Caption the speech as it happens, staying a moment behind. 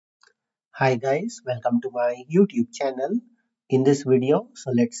Hi guys, welcome to my YouTube channel. In this video,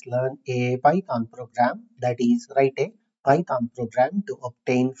 let's learn a Python program, that is write a Python program to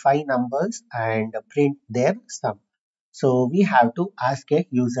obtain 5 numbers and print their sum. So we have to ask a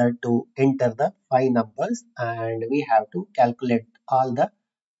user to enter the 5 numbers and we have to calculate all the,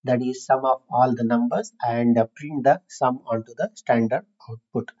 that is sum of all the numbers, and print the sum onto the standard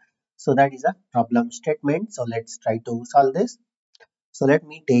output. So that is a problem statement. So let's try to solve this. So let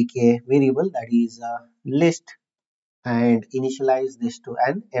me take a variable, that is a list, and initialize this to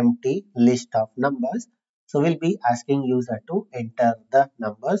an empty list of numbers. So we'll be asking user to enter the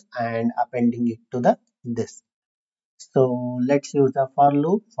numbers and appending it to the this. So let's use the for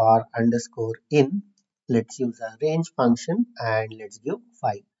loop for underscore in. Let's use a range function and let's give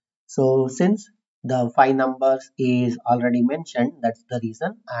 5. So since the 5 numbers is already mentioned, that's the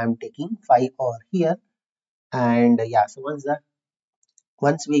reason I'm taking 5 over here. And yeah, so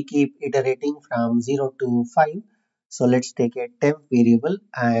once we keep iterating from 0 to 5, so let's take a temp variable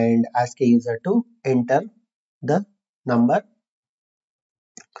and ask a user to enter the number.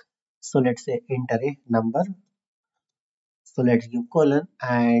 So let's say enter a number. So let's give colon,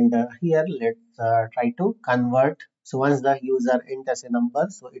 and here let's try to convert. So once the user enters a number,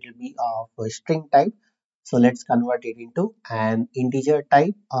 so it will be of a string type. So let's convert it into an integer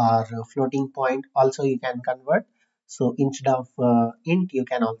type or a floating point. Also you can convert. So instead of int, you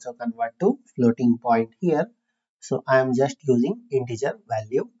can also convert to floating point here. So I am just using integer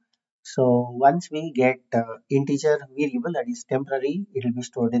value. So once we get integer variable, that is temporary, it will be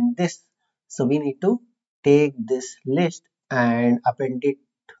stored in this. So we need to take this list and append it,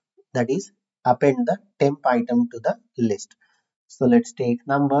 that is append the temp item to the list. So let's take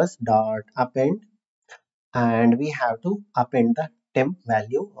numbers dot append, and we have to append the temp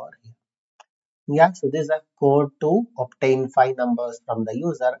value over here. Yeah, so this is a code to obtain 5 numbers from the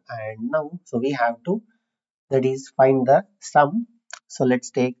user, and now so we have to, that is find the sum. So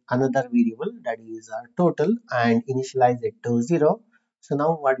let's take another variable, that is total, and initialize it to 0. So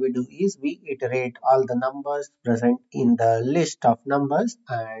now what we do is we iterate all the numbers present in the list of numbers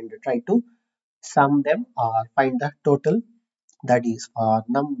and try to sum them or find the total, that is for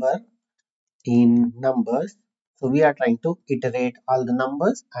number in numbers. So we are trying to iterate all the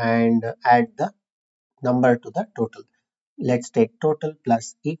numbers and add the number to the total. Let's take total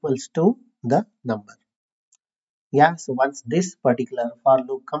plus equals to the number. Yeah, so once this particular for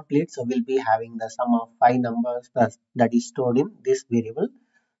loop completes, so we'll be having the sum of 5 numbers plus that is stored in this variable.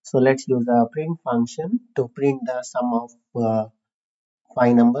 So let's use a print function to print the sum of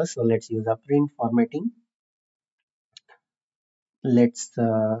 5 numbers. So let's use a print formatting. Let's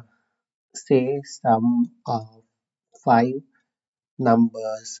say sum of 5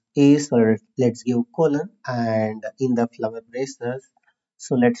 numbers is, so let's give colon, and in the flower braces,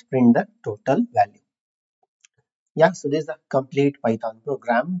 so let's print the total value. Yeah, so this is a complete Python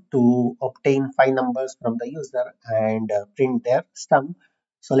program to obtain 5 numbers from the user and print their sum.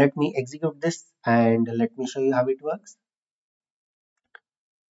 So let me execute this and let me show you how it works.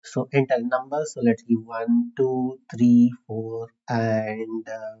 So enter numbers. So let's give 1, 2, 3, 4, and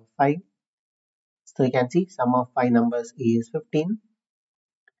 5. So you can see sum of 5 numbers is 15.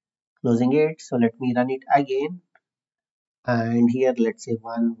 Closing it. So let me run it again. And here let's say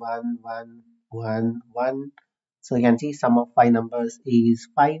 1, 1, 1, 1, 1. So you can see sum of 5 numbers is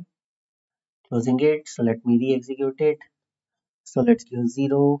 5. Closing it. So let me re-execute it. So let's give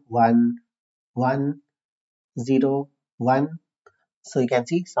 0, 1, 1, 0, 1. So you can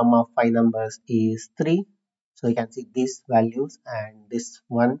see sum of 5 numbers is 3. So you can see these values and this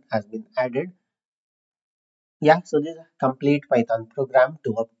one has been added. Yeah, so this is a complete Python program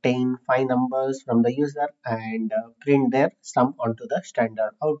to obtain 5 numbers from the user and print their sum onto the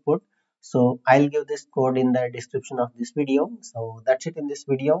standard output. So I'll give this code in the description of this video. So that's it in this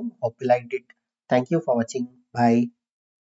video. Hope you liked it. Thank you for watching. Bye.